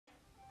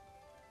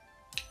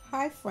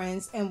Hi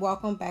friends, and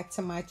welcome back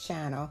to my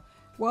channel.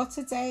 Well,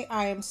 today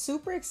I am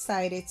super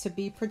excited to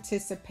be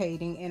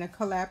participating in a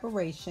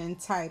collaboration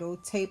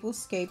titled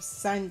Tablescape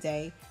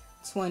Sunday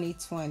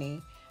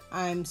 2020.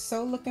 I'm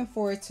so looking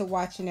forward to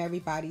watching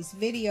everybody's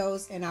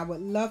videos, and I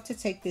would love to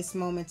take this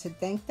moment to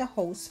thank the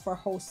hosts for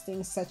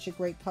hosting such a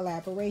great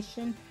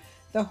collaboration.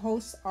 The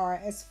hosts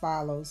are as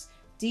follows: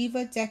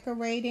 Diva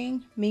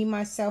Decorating, Me,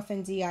 Myself,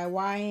 and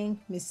DIYing,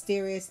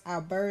 Mysterious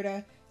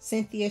Alberta,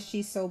 Cynthia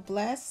She's So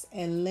Blessed,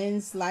 and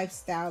Lynn's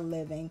Lifestyle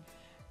Living.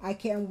 I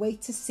can't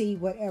wait to see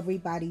what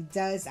everybody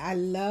does. I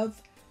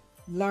love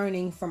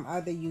learning from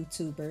other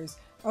YouTubers.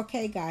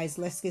 Okay guys,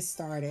 let's get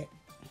started.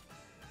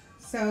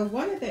 So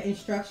one of the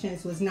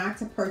instructions was not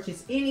to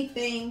purchase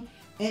anything,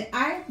 and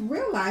I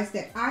realized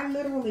that I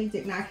literally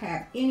did not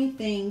have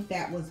anything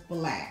that was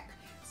black.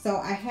 So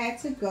I had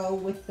to go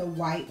with the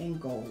white and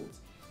gold.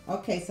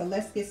 Okay, so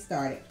let's get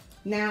started.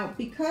 Now,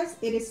 because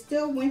it is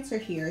still winter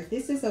here,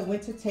 this is a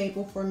winter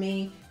table for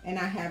me, and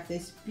I have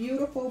this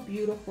beautiful,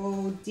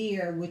 beautiful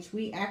deer, which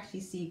we actually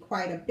see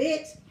quite a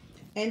bit.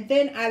 And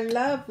then I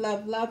love,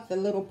 love, love the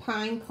little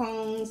pine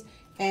cones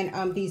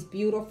and these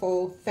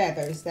beautiful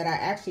feathers that I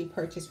actually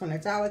purchased from the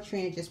Dollar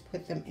Tree and just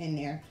put them in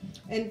there.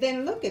 And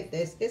then look at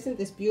this. Isn't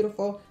this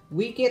beautiful?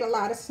 We get a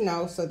lot of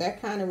snow, so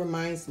that kind of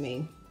reminds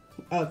me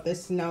of the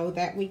snow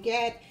that we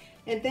get.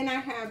 And then I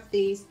have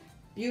these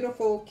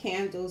beautiful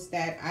candles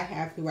that I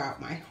have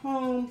throughout my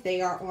home. They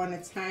are on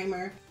a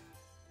timer.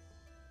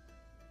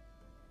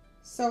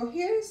 So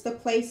here's the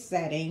place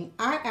setting.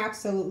 I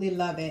absolutely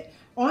love it.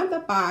 On the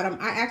bottom,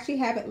 I actually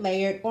have it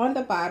layered. On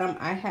the bottom,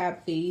 I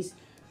have these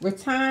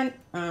rattan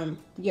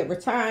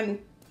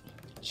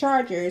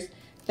chargers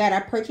that I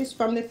purchased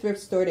from the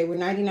thrift store. They were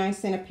 99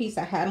 cents a piece.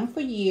 I had them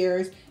for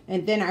years,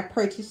 and then I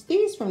purchased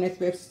these from the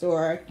thrift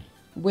store,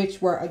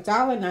 which were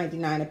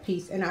 $1.99 a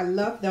piece, and I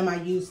love them.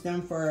 I used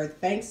them for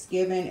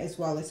Thanksgiving as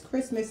well as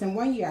Christmas, and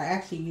one year I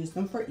actually used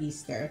them for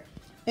Easter.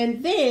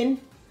 And then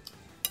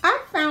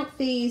I found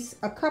these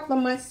a couple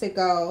of months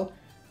ago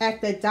at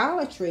the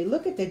Dollar Tree.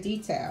 Look at the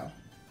detail.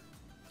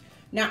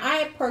 Now I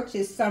had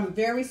purchased some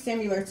very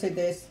similar to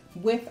this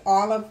with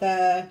all of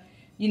the,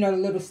 you know,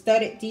 little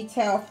studded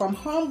detail from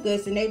Home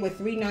Goods, and they were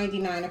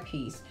 $3.99 a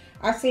piece.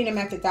 I seen them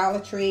at the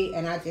Dollar Tree,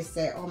 and I just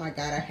said, oh my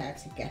God, I had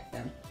to get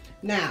them.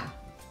 Now,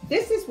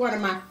 this is one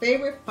of my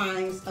favorite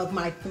finds of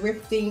my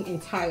thrifting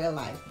entire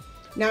life.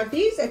 Now,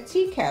 these are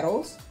tea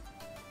kettles.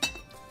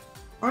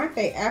 Aren't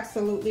they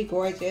absolutely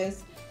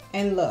gorgeous?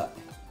 And look,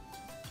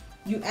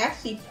 you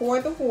actually pour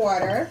the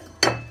water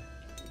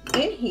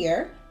in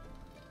here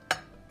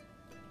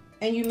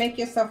and you make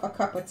yourself a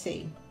cup of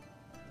tea.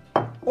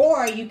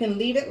 Or you can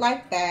leave it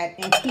like that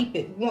and keep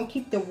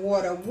the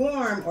water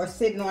warm, or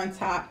sitting on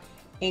top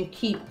and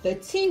keep the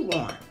tea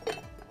warm.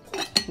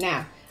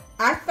 Now,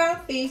 I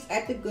found these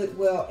at the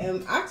Goodwill,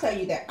 and I'll tell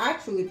you that I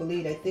truly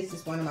believe that this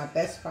is one of my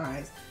best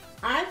finds.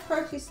 I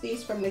purchased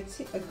these from the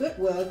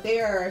Goodwill.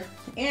 They are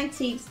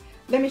antiques.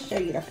 Let me show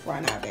you the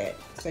front of it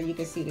so you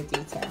can see the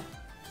detail.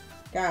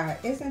 God,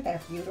 isn't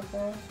that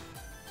beautiful?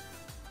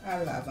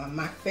 I love them.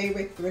 My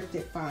favorite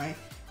thrifted find.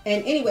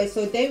 And anyway,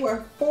 so they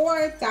were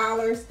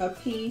 $4 a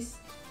piece.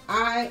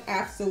 I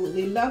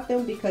absolutely love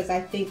them because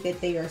I think that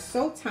they are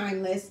so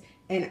timeless,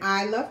 and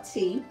I love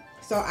tea.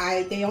 So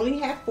they only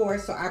had 4,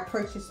 so I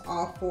purchased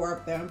all 4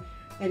 of them,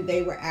 and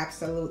they were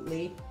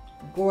absolutely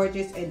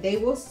gorgeous. And they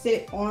will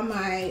sit on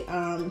my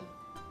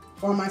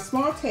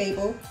small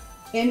table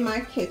in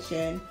my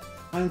kitchen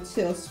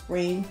until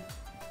spring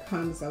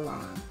comes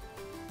along.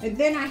 And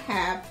then I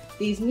have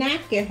these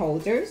napkin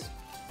holders.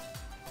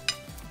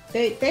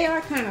 They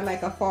are kind of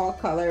like a fall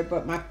color,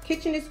 but my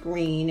kitchen is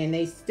green, and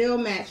they still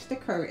match the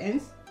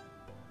curtains.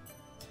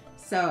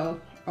 So,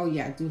 oh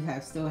yeah, I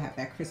still have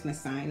that Christmas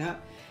sign up.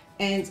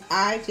 And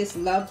I just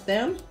love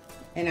them,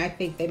 and I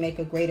think they make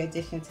a great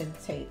addition to the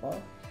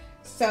table.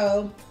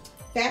 So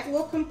that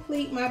will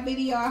complete my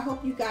video. I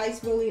hope you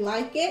guys really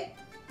like it.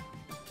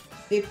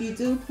 If you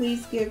do,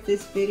 please give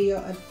this video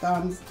a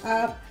thumbs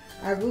up.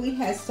 I really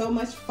had so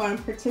much fun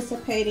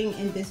participating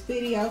in this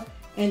video,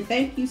 and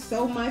thank you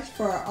so much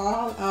for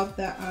all of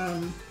the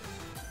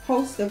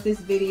hosts of this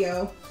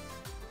video.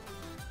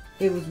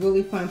 It was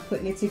really fun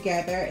putting it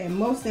together, and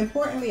most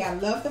importantly, I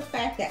love the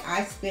fact that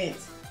I spent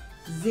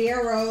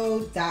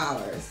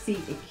 $0. See,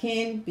 it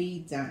can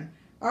be done.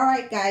 All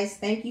right, guys,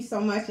 thank you so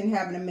much, and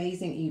have an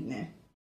amazing evening.